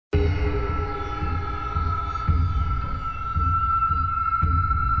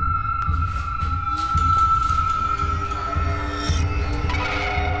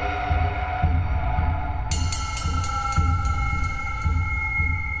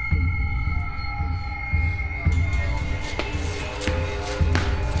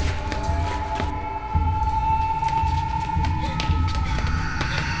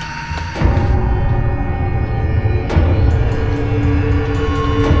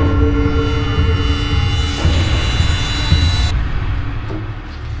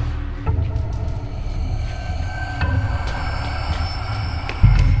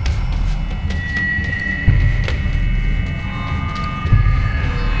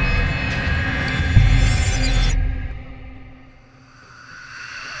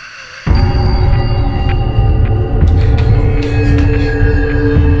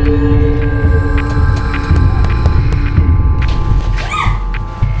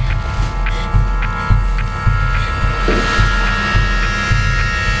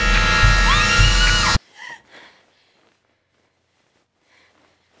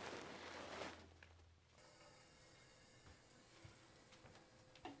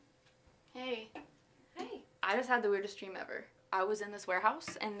I just had the weirdest dream ever. I was in this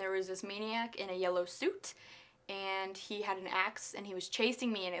warehouse and there was this maniac in a yellow suit and he had an axe and he was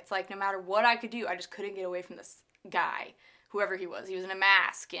chasing me, and it's like no matter what I could do, I just couldn't get away from this guy, whoever he was. He was in a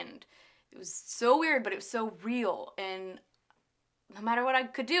mask and it was so weird, but it was so real, and no matter what I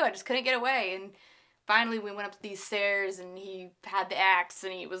could do, I just couldn't get away. And finally we went up these stairs and he had the axe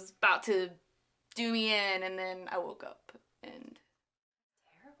and he was about to do me in, and then I woke up and...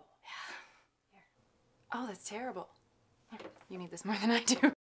 Terrible. Yeah. Here. Oh, that's terrible. Here, you need this more than I do.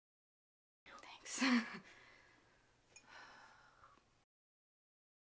 Thanks.